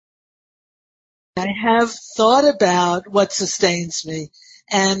I have thought about what sustains me,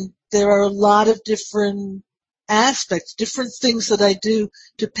 and there are a lot of different aspects, different things that I do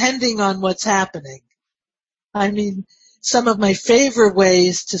depending on what's happening. I mean, some of my favorite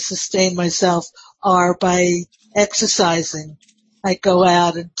ways to sustain myself are by exercising. I go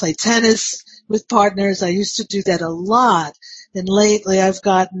out and play tennis with partners. I used to do that a lot. And lately I've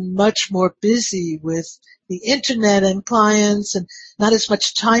gotten much more busy with the internet and clients and not as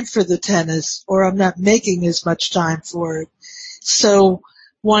much time for the tennis, or I'm not making as much time for it. So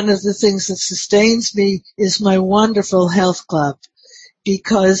one of the things that sustains me is my wonderful health club,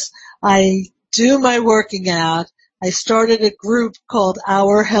 because I do my working out. I started a group called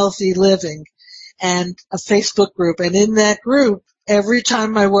Our Healthy Living, and a Facebook group. And in that group, every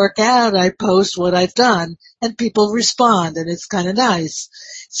time I work out, I post what I've done, and people respond, and it's kind of nice.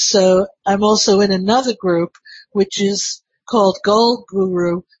 So I'm also in another group, which is called Goal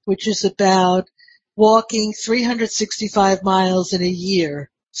Guru, which is about walking 365 miles in a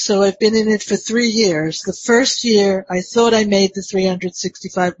year. So I've been in it for 3 years. The first year, I thought I made the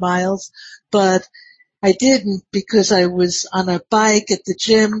 365 miles, but I didn't, because I was on a bike at the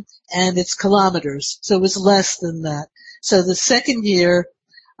gym and it's kilometers. So it was less than that. So the second year,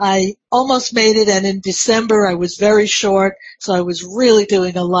 I almost made it, and in December I was very short, so I was really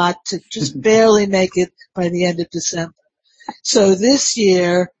doing a lot to just barely make it by the end of December. So this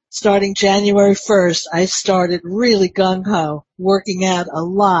year, starting January 1st, I started really gung-ho, working out a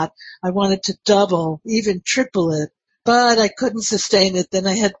lot. I wanted to double, even triple it, but I couldn't sustain it. Then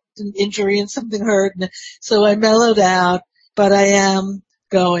I had an injury and something hurt, and so I mellowed out, but I am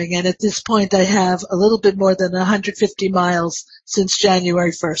going. And at this point, I have a little bit more than 150 miles since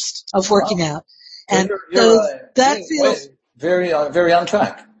January 1st of working out. And so that feels very on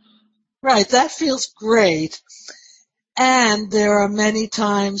track. Right, that feels great. And there are many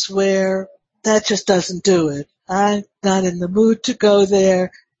times where that just doesn't do it. I'm not in the mood to go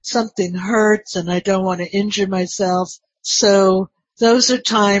there. Something hurts and I don't want to injure myself. So those are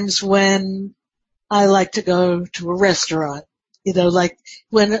times when I like to go to a restaurant. Like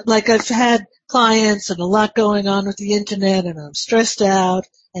I've had clients and a lot going on with the internet, and I'm stressed out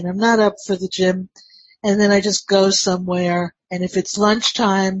and I'm not up for the gym. And then I just go somewhere. And if it's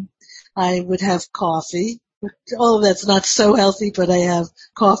lunchtime, I would have coffee. All of that's not so healthy, but I have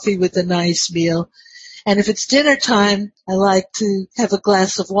coffee with a nice meal. And if it's dinner time, I like to have a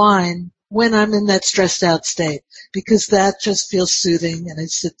glass of wine when I'm in that stressed out state, because that just feels soothing. And I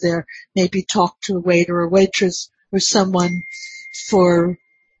sit there, maybe talk to a waiter or waitress or someone for,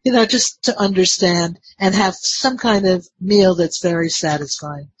 just to understand, and have some kind of meal that's very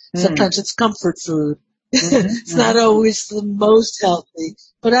satisfying. Sometimes it's comfort food. It's not always the most healthy,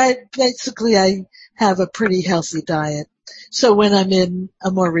 but I have a pretty healthy diet. So when I'm in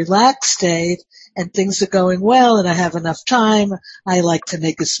a more relaxed state and things are going well and I have enough time, I like to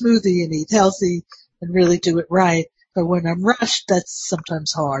make a smoothie and eat healthy and really do it right. But when I'm rushed, that's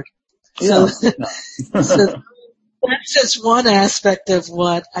sometimes hard. Yeah. So that's just one aspect of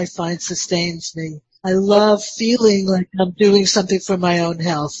what I find sustains me. I love feeling like I'm doing something for my own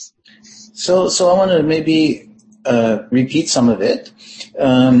health. So I want to maybe repeat some of it.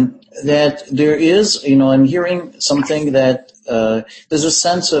 That there is, I'm hearing something that there's a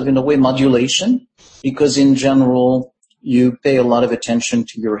sense of, in a way, modulation, because in general you pay a lot of attention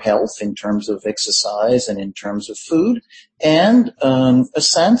to your health in terms of exercise and in terms of food, and a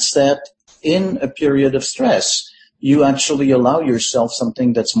sense that in a period of stress, you actually allow yourself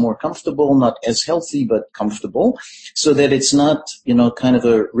something that's more comfortable, not as healthy, but comfortable, so that it's not, kind of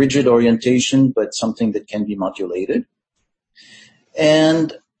a rigid orientation, but something that can be modulated.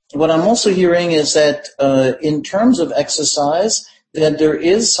 And what I'm also hearing is that in terms of exercise, that there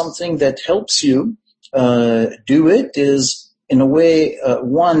is something that helps you do it is, in a way,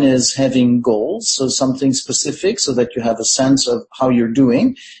 one is having goals, so something specific, so that you have a sense of how you're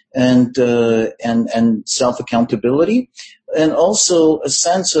doing, and self-accountability, and also a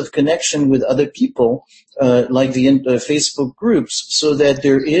sense of connection with other people, like the Facebook groups, so that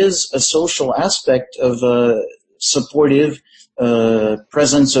there is a social aspect of supportive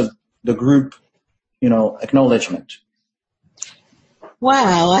presence of the group, acknowledgement.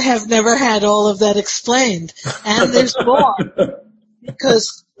 Wow, I have never had all of that explained. And there's more.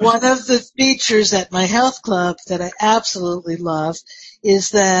 Because one of the features at my health club that I absolutely love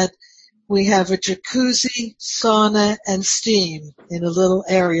is that we have a jacuzzi, sauna, and steam in a little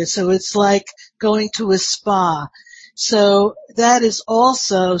area. So it's like going to a spa. So that is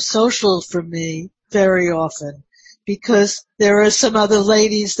also social for me very often, because there are some other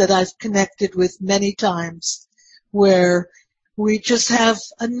ladies that I've connected with many times where we just have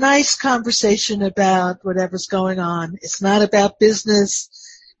a nice conversation about whatever's going on. It's not about business.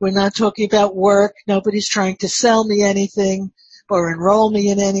 We're not talking about work. Nobody's trying to sell me anything or enroll me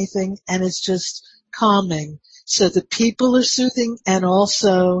in anything, and it's just calming. So the people are soothing, and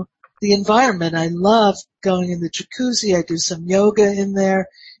also the environment. I love going in the jacuzzi. I do some yoga in there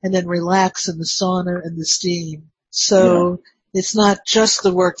and then relax in the sauna and the steam. So it's not just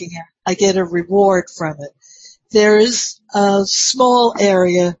the working out. I get a reward from it. There is a small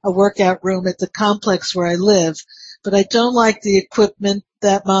area, a workout room at the complex where I live, but I don't like the equipment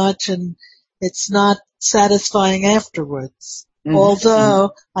that much, and it's not satisfying afterwards. Mm-hmm.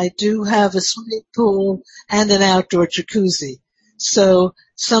 Although I do have a swimming pool and an outdoor jacuzzi. So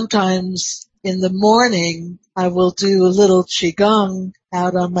sometimes in the morning I will do a little qigong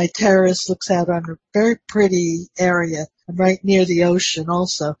out on my terrace, looks out on a very pretty area. I'm right near the ocean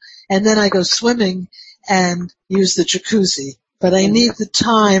also. And then I go swimming and use the jacuzzi. But I need the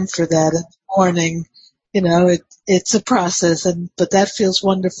time for that in the morning. You know, it's a process, but that feels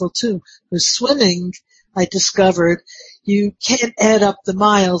wonderful too. With swimming, I discovered you can't add up the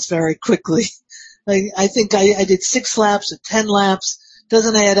miles very quickly. I think I did 6 laps or 10 laps.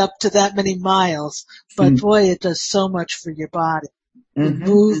 Doesn't add up to that many miles, but boy, it does so much for your body. The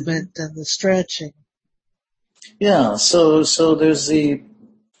movement and the stretching. Yeah, so there's the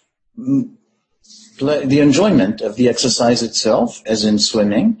enjoyment of the exercise itself, as in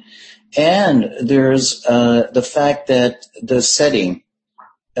swimming, and there's the fact that the setting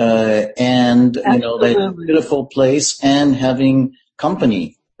and Absolutely. You know, that beautiful place and having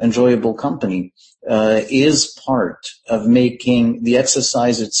company, enjoyable company, is part of making the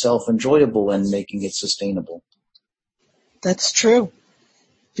exercise itself enjoyable and making it sustainable. That's true.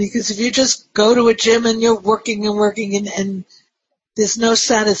 Because if you just go to a gym and you're working and there's no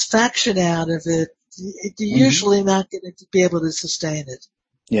satisfaction out of it, you're usually not going to be able to sustain it.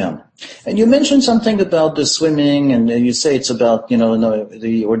 Yeah. And you mentioned something about the swimming, and you say it's about, you know,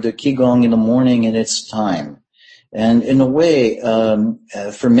 the Qigong in the morning and it's time. And in a way,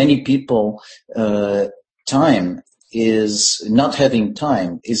 for many people, time is not having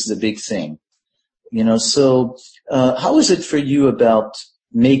time is the big thing. You know, so, how is it for you about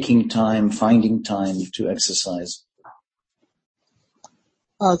making time, finding time to exercise?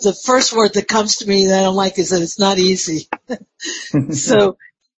 The first word that comes to me that I don't like is that it's not easy. So,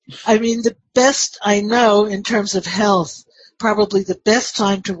 I mean, the best I know in terms of health, probably the best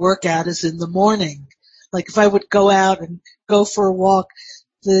time to work out is in the morning. Like if I would go out and go for a walk,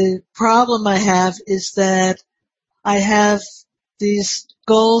 the problem I have is that I have these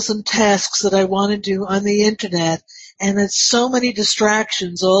goals and tasks that I want to do on the internet, and it's so many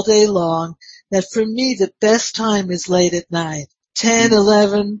distractions all day long that for me the best time is late at night. 10,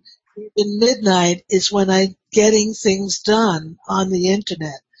 11, even midnight is when I'm getting things done on the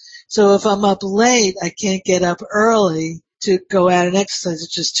internet. So if I'm up late, I can't get up early to go out and exercise.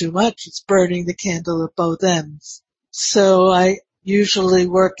 It's just too much. It's burning the candle at both ends. So I usually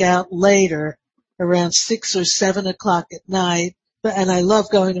work out later, around 6 or 7 o'clock at night. And I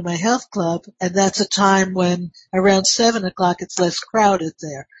love going to my health club, and that's a time when around 7 o'clock it's less crowded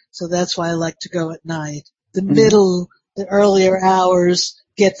there. So that's why I like to go at night. The earlier hours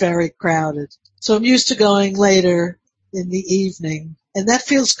get very crowded. So I'm used to going later in the evening, and that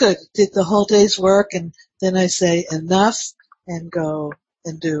feels good. Did the whole day's work, and then I say enough and go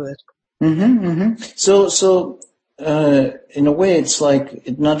and do it. So, in a way, it's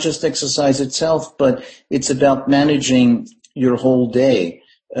like not just exercise itself, but it's about managing your whole day,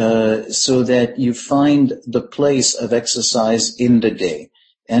 so that you find the place of exercise in the day.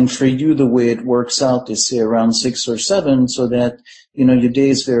 And for you, the way it works out is say around 6 or 7, so that, you know, your day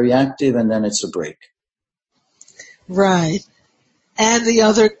is very active and then it's a break. Right. And the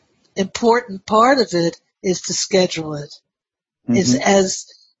other important part of it is to schedule it. Is as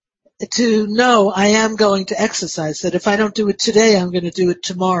to know I am going to exercise, that if I don't do it today, I'm going to do it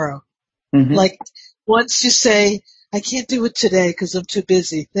tomorrow. Like once you say, I can't do it today because I'm too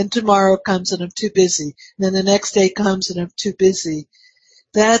busy. Then tomorrow comes and I'm too busy. And then the next day comes and I'm too busy.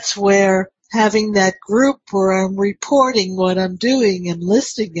 That's where having that group where I'm reporting what I'm doing and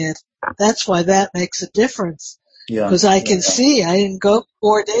listing it, that's why that makes a difference. Yeah. Because I can see I didn't go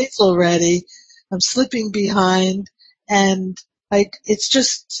 4 days already. I'm slipping behind, and it's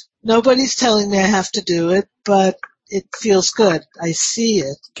just nobody's telling me I have to do it, but it feels good. I see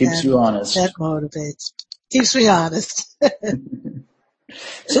it. Keeps you honest. That motivates. Keeps me honest.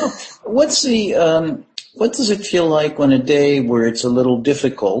 So what does it feel like on a day where it's a little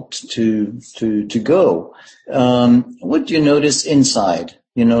difficult to go? What do you notice inside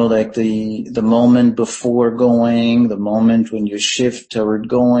Like the moment before going, the moment when you shift toward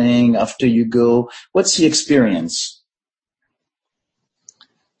going, after you go. What's the experience?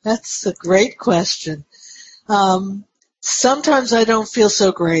 That's a great question. Sometimes I don't feel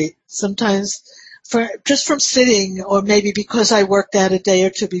so great. Sometimes just from sitting, or maybe because I worked out a day or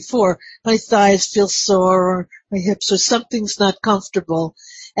two before, my thighs feel sore or my hips or something's not comfortable,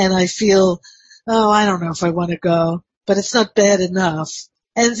 and I feel, I don't know if I want to go, but it's not bad enough.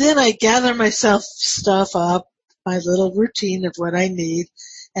 And then I gather myself stuff up, my little routine of what I need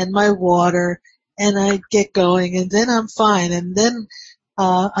and my water, and I get going, and then I'm fine. And then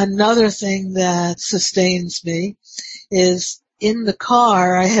another thing that sustains me is in the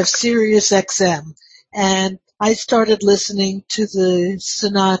car I have Sirius XM, and I started listening to the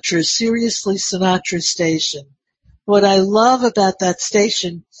Seriously Sinatra station. What I love about that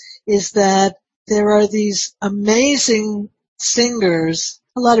station is that there are these amazing singers,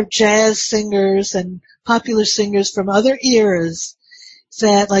 a lot of jazz singers and popular singers from other eras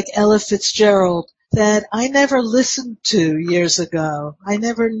that, like Ella Fitzgerald, that I never listened to years ago. I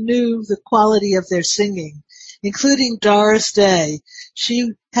never knew the quality of their singing, including Doris Day.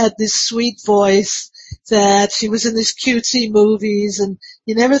 She had this sweet voice that she was in these cutesy movies, and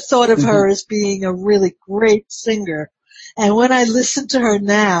you never thought of her as being a really great singer. And when I listen to her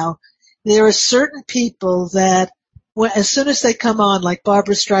now, there are certain people that, as soon as they come on, like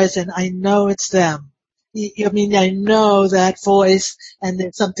Barbra Streisand, I know it's them. I know that voice, and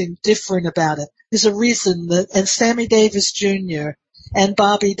there's something different about it. There's a reason that, and Sammy Davis Jr. and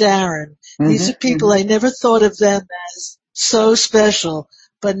Bobby Darin, these are people I never thought of them as so special.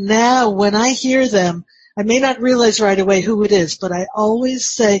 But now when I hear them, I may not realize right away who it is, but I always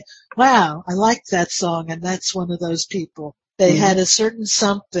say, wow, I like that song, and that's one of those people. They had a certain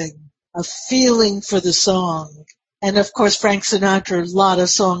something, a feeling for the song. And of course, Frank Sinatra, a lot of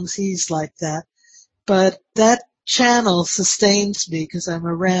songs he's like that. But that channel sustains me because I'm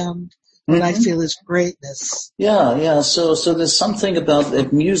around what I feel is greatness. Yeah. So there's something about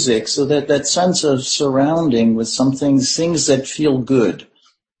that music, so that sense of surrounding with things that feel good,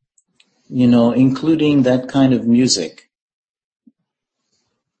 including that kind of music.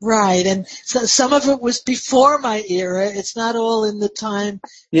 Right, and so some of it was before my era. It's not all in the time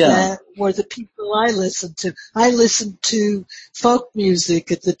that were the people I listened to. I listened to folk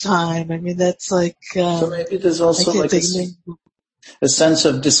music at the time. I mean, that's like... so maybe there's also like a sense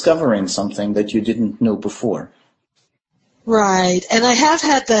of discovering something that you didn't know before. Right, and I have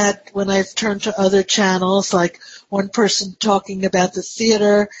had that when I've turned to other channels, like one person talking about the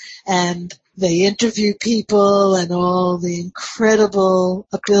theater, and they interview people and all the incredible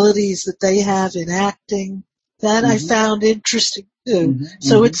abilities that they have in acting. That I found interesting too.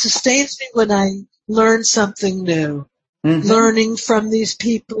 So it sustains me when I learn something new, learning from these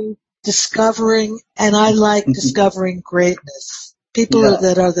people, discovering, and I like discovering greatness. People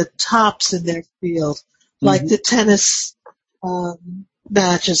that are the tops in their field, like the tennis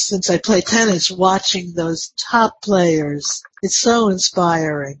matches, since I play tennis, watching those top players. It's so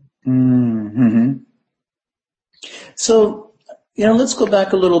inspiring. So, let's go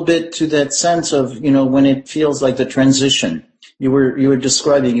back a little bit to that sense of, when it feels like the transition. You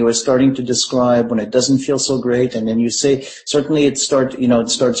were starting to describe when it doesn't feel so great, and then you say, certainly it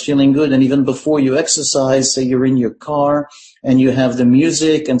starts feeling good, and even before you exercise, say you're in your car, and you have the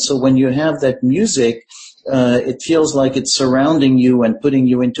music, and so when you have that music, it feels like it's surrounding you and putting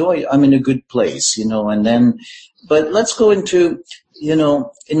you into, I'm in a good place, and then, but let's go into, in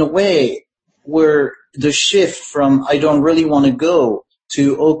a way where the shift from I don't really want to go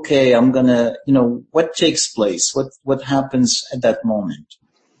to, okay, I'm going to, what takes place? What happens at that moment?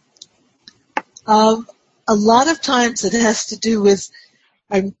 A lot of times it has to do with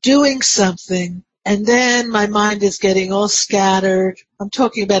I'm doing something and then my mind is getting all scattered. I'm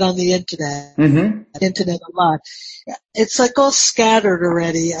talking about on the internet. Internet a lot. It's like all scattered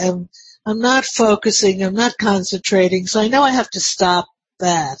already. I'm not focusing. I'm not concentrating. So I know I have to stop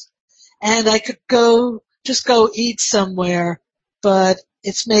that. And I could just go eat somewhere, but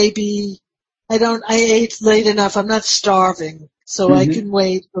it's maybe, I ate late enough. I'm not starving, so I can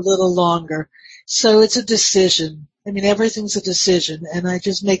wait a little longer. So it's a decision. I mean, everything's a decision, and I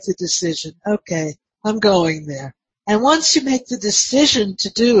just make the decision. Okay, I'm going there. And once you make the decision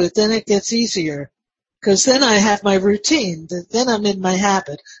to do it, then it gets easier, because then I have my routine. Then I'm in my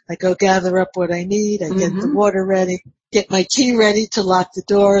habit. I go gather up what I need. I get the water ready, get my key ready to lock the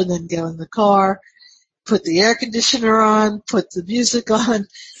door, and then go in the car, put the air conditioner on, put the music on,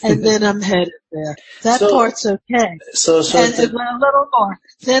 and then I'm headed there. That part's okay. And a little more.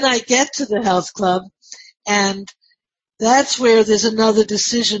 Then I get to the health club, and that's where there's another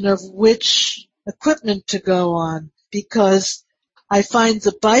decision of which equipment to go on, because I find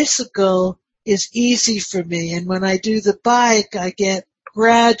the bicycle is easy for me, and when I do the bike, I get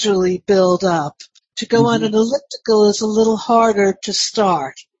gradually build up. To go on an elliptical is a little harder to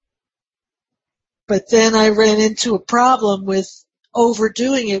start. But then I ran into a problem with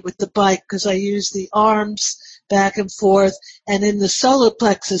overdoing it with the bike because I use the arms back and forth, and in the solar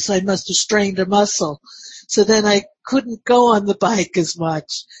plexus I must have strained a muscle. So then I couldn't go on the bike as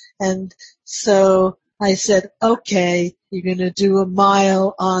much. And so I said, okay, you're going to do a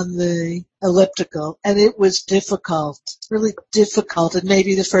mile on the elliptical. And it was difficult, really difficult. And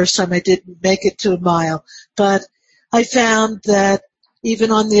maybe the first time I didn't make it to a mile. But I found that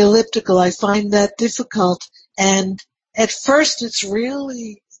even on the elliptical, I find that difficult. And at first it's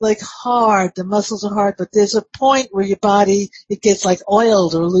really like hard. The muscles are hard, but there's a point where your body, it gets like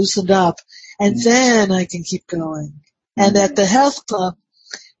oiled or loosened up. And then I can keep going. And at the health club,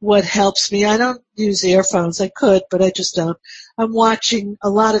 what helps me, I don't use earphones. I could, but I just don't. I'm watching a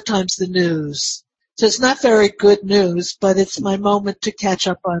lot of times the news. So it's not very good news, but it's my moment to catch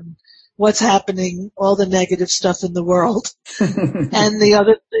up on what's happening, all the negative stuff in the world. And the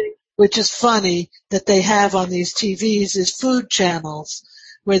other thing, which is funny, that they have on these TVs is food channels,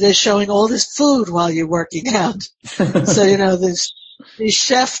 where they're showing all this food while you're working out. So, there's these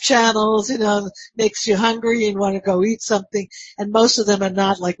chef channels, makes you hungry and want to go eat something. And most of them are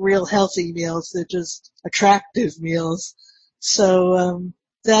not like real healthy meals. They're just attractive meals. So,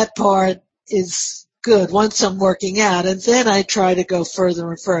 that part is good once I'm working out. And then I try to go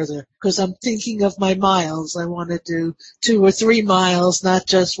further and further because I'm thinking of my miles. I want to do 2 or 3 miles, not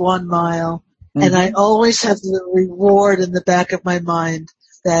just 1 mile. And I always have the reward in the back of my mind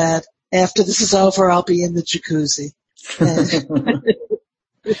that after this is over, I'll be in the jacuzzi.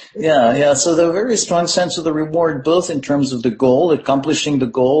 Yeah. So the very strong sense of the reward, both in terms of the goal, accomplishing the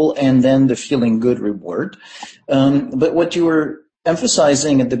goal, and then the feeling good reward. But what you were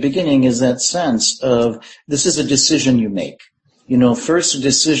emphasizing at the beginning is that sense of this is a decision you make. First a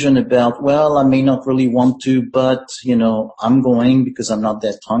decision about, well, I may not really want to, but, I'm going because I'm not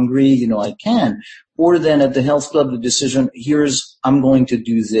that hungry, I can. Or then at the health club, the decision, I'm going to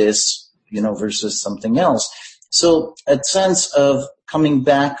do this, versus something else. So a sense of coming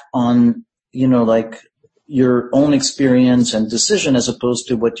back on, like your own experience and decision as opposed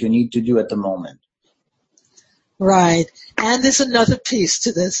to what you need to do at the moment. Right. And there's another piece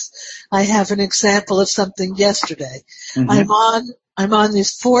to this. I have an example of something yesterday. I'm on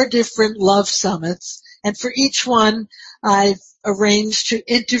these 4 different love summits, and for each one I've arranged to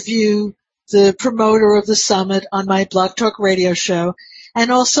interview the promoter of the summit on my Blog Talk Radio show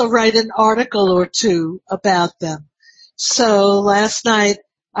and also write an article or 2 about them. So last night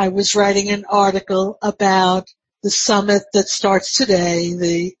I was writing an article about the summit that starts today,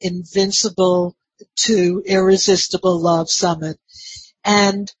 the Invincible to Irresistible Love Summit.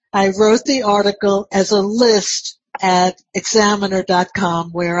 And I wrote the article as a list at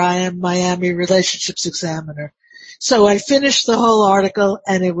examiner.com, where I am Miami Relationships Examiner. So I finished the whole article,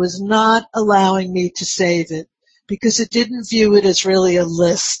 and it was not allowing me to save it because it didn't view it as really a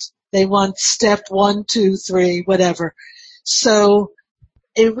list. They want step 1, 2, 3, whatever. So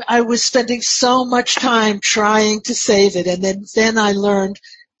I was spending so much time trying to save it, and then I learned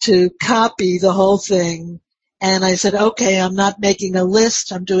to copy the whole thing. And I said, okay, I'm not making a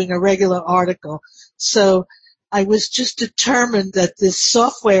list. I'm doing a regular article. So I was just determined that this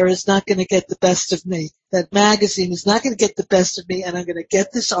software is not going to get the best of me. That magazine is not going to get the best of me, and I'm going to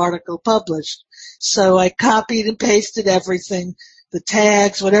get this article published. So I copied and pasted everything, the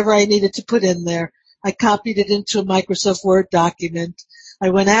tags, whatever I needed to put in there. I copied it into a Microsoft Word document. I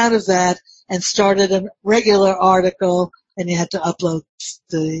went out of that and started a regular article, and you had to upload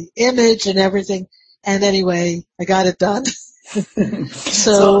the image and everything. And anyway, I got it done.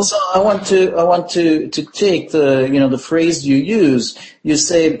 So I want to take the phrase you use. You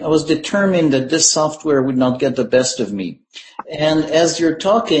say, I was determined that this software would not get the best of me. And as you're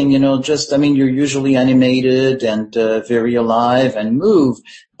talking, you're usually animated and very alive and move,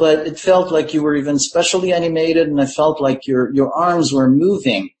 but it felt like you were even specially animated, and I felt like your arms were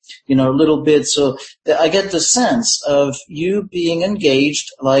moving, a little bit. So I get the sense of you being engaged,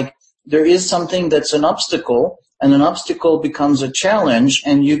 like there is something that's an obstacle, and an obstacle becomes a challenge,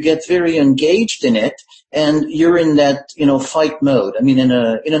 and you get very engaged in it, and you're in that, fight mode. I mean, in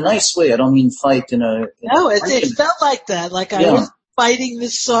a nice way. I don't mean fight in a... No, it felt like that, like I was fighting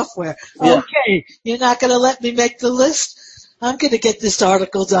this software. Yeah. Okay, you're not going to let me make the list? I'm going to get this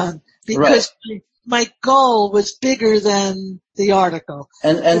article done. Because my goal was bigger than the article.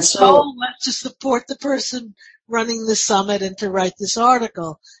 And the so... goal was to support the person running the summit and to write this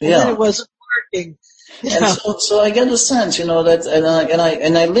article. And then it wasn't working. And so I get a sense, that,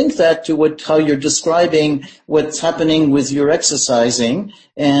 and I link that to how you're describing what's happening with your exercising,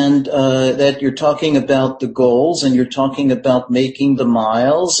 and that you're talking about the goals, and you're talking about making the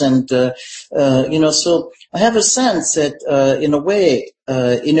miles, and so I have a sense that in a way,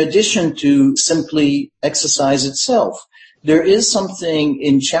 in addition to simply exercise itself, there is something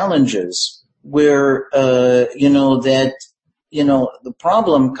in challenges where the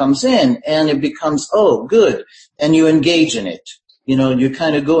problem comes in and it becomes, oh, good. And you engage in it. You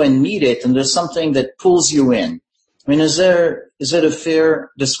kind of go and meet it, and there's something that pulls you in. I mean, is it a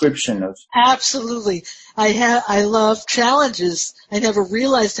fair description of? Absolutely. I love challenges. I never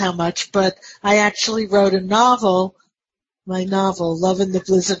realized how much, but I actually wrote a novel, my novel, Love in the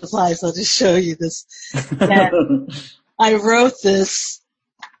Blizzard of Life. I'll just show you this. I wrote this.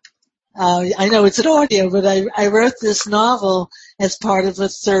 I know it's an audio, but I wrote this novel as part of a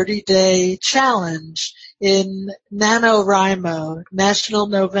 30-day challenge in NaNoWriMo, National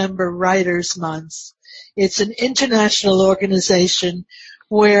November Writers Month. It's an international organization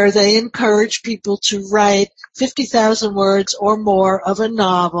where they encourage people to write 50,000 words or more of a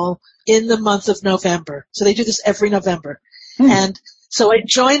novel in the month of November. So they do this every November. And so I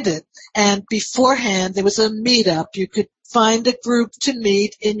joined it. And beforehand, there was a meetup. You could find a group to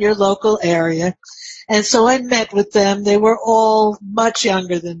meet in your local area. And so I met with them. They were all much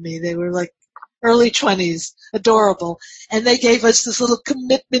younger than me. They were like early 20s, adorable. And they gave us this little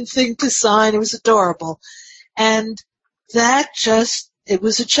commitment thing to sign. It was adorable. And it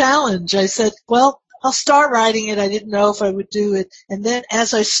was a challenge. I said, well, I'll start writing it. I didn't know if I would do it. And then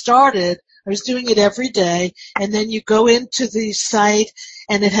as I started, I was doing it every day. And then you go into the site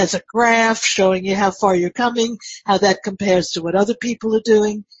and it has a graph showing you how far you're coming, how that compares to what other people are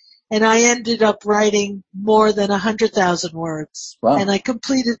doing. And I ended up writing more than 100,000 words. Wow. And I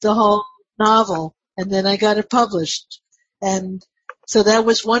completed the whole novel, and then I got it published. And so that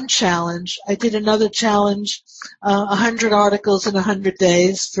was one challenge. I did another challenge, 100 articles in 100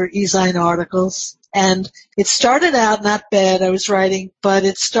 days for eZine articles. And it started out not bad, I was writing, but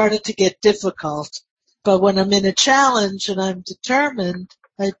it started to get difficult. But when I'm in a challenge and I'm determined,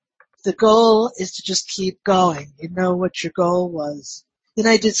 the goal is to just keep going. You know what your goal was. Then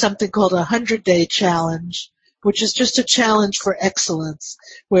I did something called a 100-day challenge, which is just a challenge for excellence,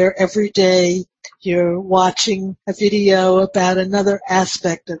 where every day you're watching a video about another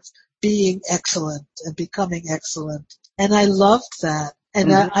aspect of being excellent and becoming excellent. And I loved that.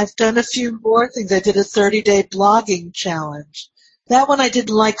 And I've done a few more things. I did a 30-day blogging challenge. That one I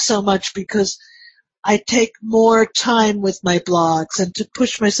didn't like so much because I take more time with my blogs, and to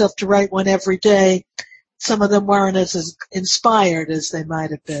push myself to write one every day, some of them weren't as inspired as they might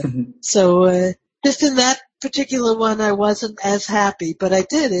have been. So just in that particular one, I wasn't as happy, but I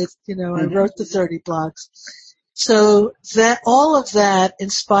did it. I wrote the 30 blogs. So all of that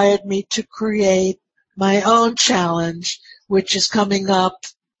inspired me to create my own challenge, which is coming up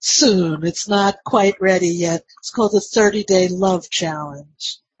soon. It's not quite ready yet. It's called the 30-Day Love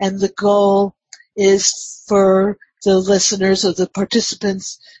Challenge. And the goal is for the listeners or the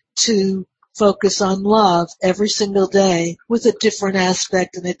participants to focus on love every single day with a different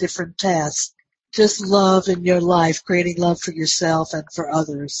aspect and a different task. Just love in your life, creating love for yourself and for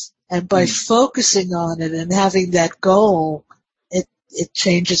others. And by focusing on it and having that goal, it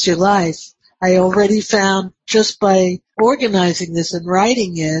changes your life. I already found, just by organizing this and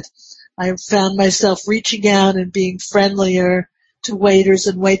writing it, I found myself reaching out and being friendlier to waiters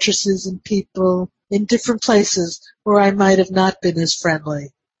and waitresses and people in different places where I might have not been as friendly.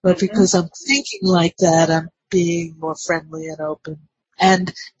 But because I'm thinking like that, I'm being more friendly and open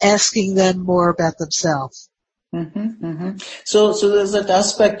and asking them more about themselves. So there's that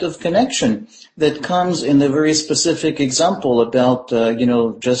aspect of connection that comes in the very specific example about,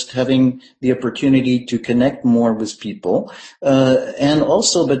 just having the opportunity to connect more with people. And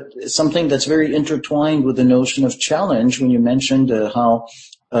also, but something that's very intertwined with the notion of challenge when you mentioned how,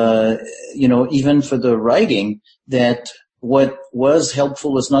 even for the writing, that what was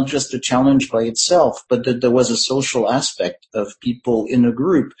helpful was not just a challenge by itself, but that there was a social aspect of people in a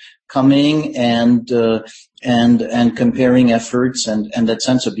group coming and comparing efforts and that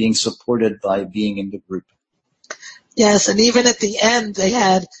sense of being supported by being in the group. Yes, and even at the end, they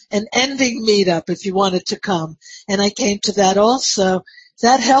had an ending meetup if you wanted to come. And I came to that also.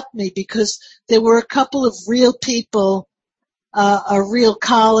 That helped me because there were a couple of real people, a real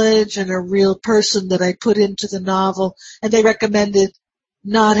college and a real person that I put into the novel, and they recommended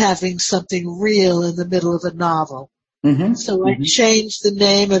not having something real in the middle of a novel. So I changed the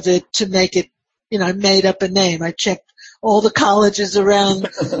name of it to make it I made up a name. I checked all the colleges around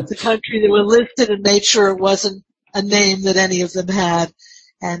the country that were listed and made sure it wasn't a name that any of them had,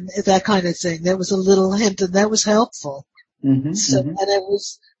 and that kind of thing. That was a little hint, and that was helpful. And it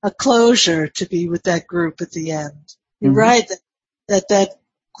was a closure to be with that group at the end. You're right that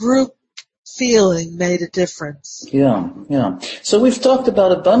group feeling made a difference. Yeah. So we've talked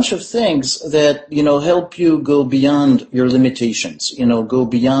about a bunch of things that, help you go beyond your limitations, go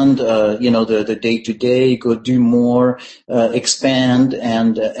beyond, the day-to-day, go do more, expand,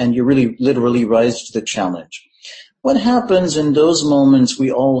 and you really literally rise to the challenge. What happens in those moments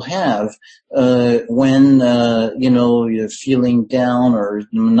we all have when, you're feeling down or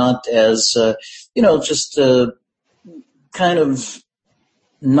not as, just kind of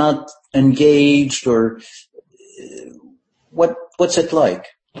not engaged, or what's it like?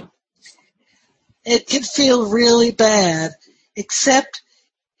 It can feel really bad, except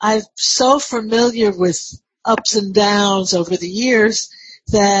I'm so familiar with ups and downs over the years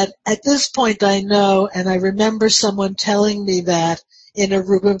that at this point I know, and I remember someone telling me that in a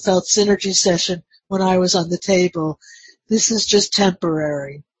Rubenfeld Synergy session when I was on the table, this is just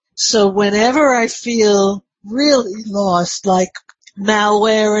temporary. So whenever I feel really lost, like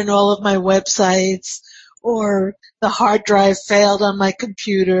malware in all of my websites, or the hard drive failed on my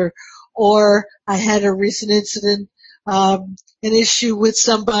computer, or I had a recent incident, an issue with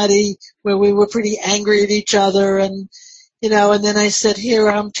somebody where we were pretty angry at each other, and then I said, here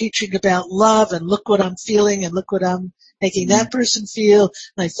I'm teaching about love, and look what I'm feeling, and look what I'm making that person feel,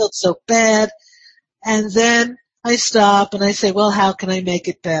 and I felt so bad. And then I stop and I say, well, how can I make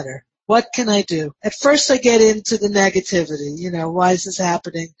it better? What can I do? At first I get into the negativity, why is this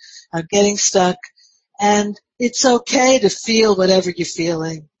happening? I'm getting stuck. And it's okay to feel whatever you're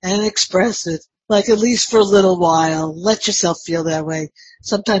feeling and express it, like at least for a little while. Let yourself feel that way.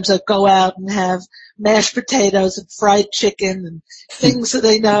 Sometimes I go out and have mashed potatoes and fried chicken and things that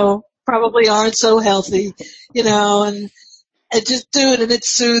I know probably aren't so healthy, and just do it, and it's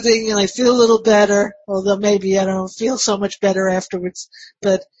soothing, and I feel a little better, although maybe I don't feel so much better afterwards.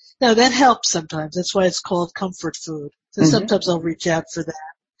 But no, that helps sometimes. That's why it's called comfort food. So sometimes I'll reach out for that.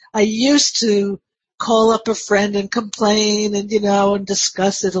 I used to call up a friend and complain and, and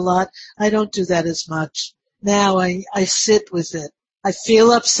discuss it a lot. I don't do that as much. Now I sit with it. I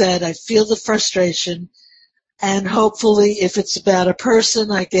feel upset. I feel the frustration. And hopefully if it's about a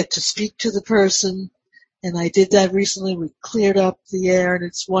person, I get to speak to the person. And I did that recently. We cleared up the air, and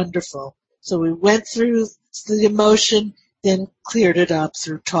it's wonderful. So we went through the emotion, then cleared it up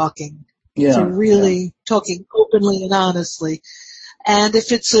through talking. So really talking openly and honestly. And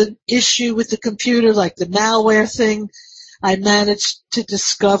if it's an issue with the computer, like the malware thing, I managed to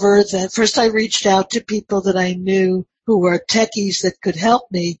discover that first I reached out to people that I knew who were techies that could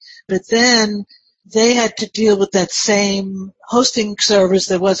help me, but then they had to deal with that same hosting service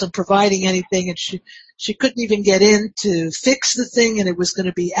that wasn't providing anything, and she couldn't even get in to fix the thing, and it was going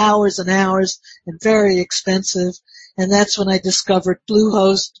to be hours and hours and very expensive. And that's when I discovered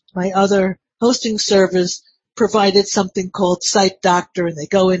Bluehost, my other hosting service, provided something called Site Doctor, and they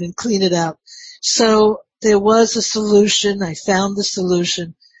go in and clean it out. So there was a solution. I found the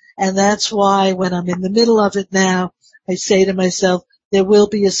solution. And that's why when I'm in the middle of it now, I say to myself, there will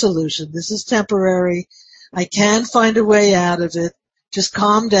be a solution. This is temporary. I can find a way out of it. Just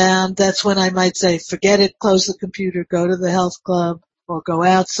calm down. That's when I might say, forget it, close the computer, go to the health club, or go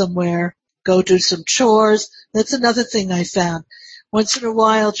out somewhere, go do some chores. That's another thing I found. Once in a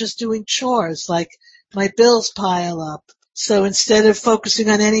while, just doing chores, like my bills pile up. So instead of focusing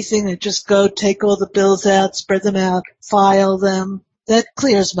on anything, I just go take all the bills out, spread them out, file them. That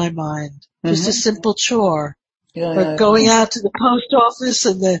clears my mind. Just a simple chore. But going out to the post office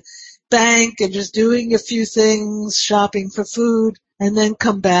and the bank and just doing a few things, shopping for food, and then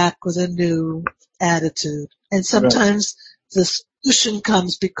come back with a new attitude. And sometimes the solution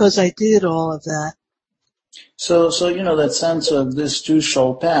comes because I did all of that. So that sense of this too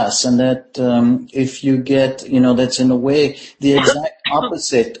shall pass, and that if you get, that's in a way the exact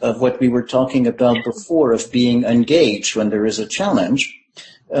opposite of what we were talking about before, of being engaged when there is a challenge.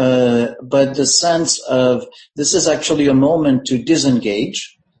 But the sense of this is actually a moment to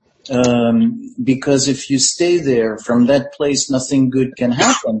disengage, because if you stay there from that place, nothing good can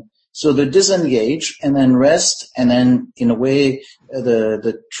happen. So the disengage and then rest, and then in a way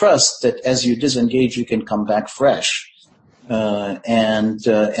the trust that as you disengage you can come back fresh, and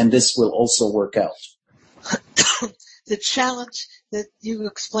this will also work out. The challenge that you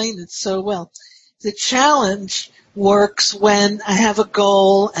explained it so well. The challenge works when I have a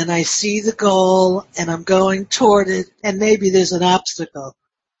goal and I see the goal and I'm going toward it and maybe there's an obstacle.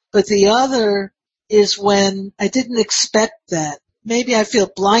 But the other is when I didn't expect that. Maybe I feel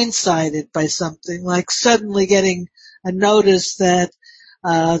blindsided by something, like suddenly getting a notice that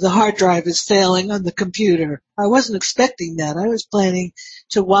the hard drive is failing on the computer. I wasn't expecting that. I was planning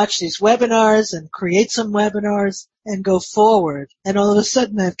to watch these webinars and create some webinars and go forward. And all of a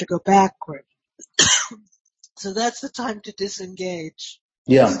sudden I have to go backward. So that's the time to disengage.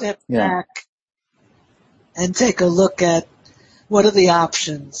 Yeah. Step Yeah. back and take a look at what are the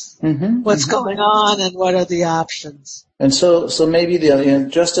options. What's going on and what are the options. And so maybe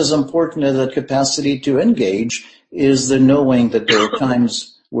just as important as the capacity to engage is the knowing that there are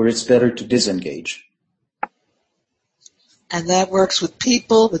times where it's better to disengage. And that works with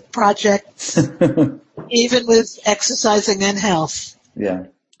people, with projects, even with exercising and health. Yeah.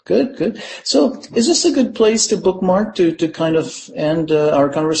 Good. So is this a good place to bookmark to kind of end our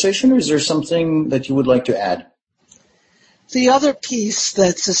conversation, or is there something that you would like to add? The other piece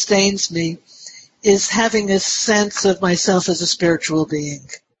that sustains me is having a sense of myself as a spiritual being.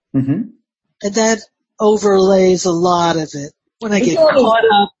 And that overlays a lot of it. When I get caught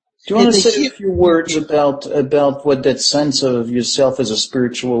up. Do you want to say a few words about what that sense of yourself as a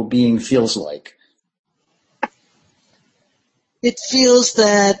spiritual being feels like? It feels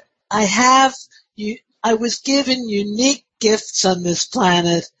that I was given unique gifts on this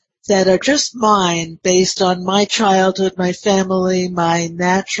planet that are just mine based on my childhood, my family, my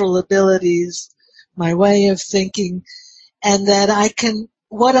natural abilities, my way of thinking, and that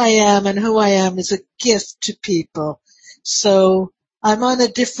what I am and who I am is a gift to people. So I'm on a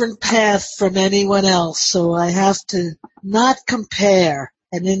different path from anyone else, so I have to not compare.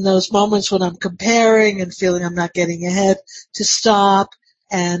 And in those moments when I'm comparing and feeling I'm not getting ahead, to stop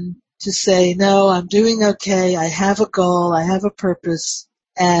and to say, no, I'm doing okay. I have a goal. I have a purpose.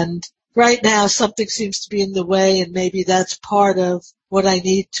 And right now something seems to be in the way, and maybe that's part of what I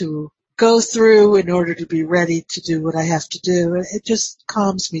need to go through in order to be ready to do what I have to do. It just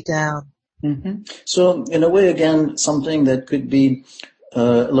calms me down. So in a way, again, something that could be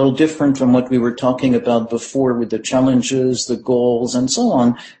a little different from what we were talking about before with the challenges, the goals, and so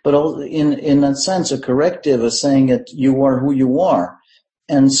on, but in that sense, a corrective of saying that you are who you are.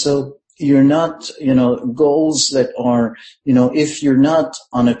 And so you're not, goals that are, if you're not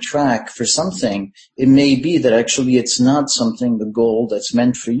on a track for something, it may be that actually it's not something, the goal that's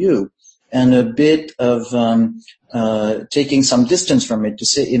meant for you. And a bit of taking some distance from it to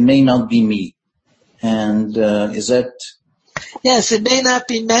say it may not be me. And is that... Yes, it may not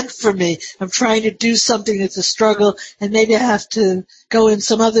be meant for me. I'm trying to do something that's a struggle, and maybe I have to go in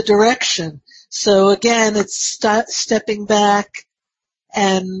some other direction. So again, it's stepping back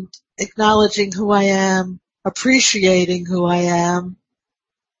and acknowledging who I am, appreciating who I am,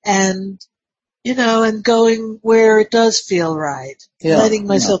 and, and going where it does feel right. Yeah, letting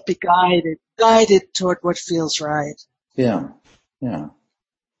myself be guided toward what feels right. Yeah.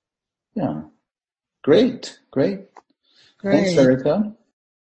 Great. Thanks, Erica.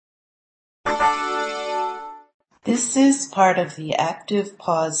 This is part of the Active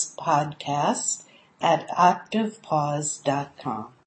Pause podcast at activepause.com.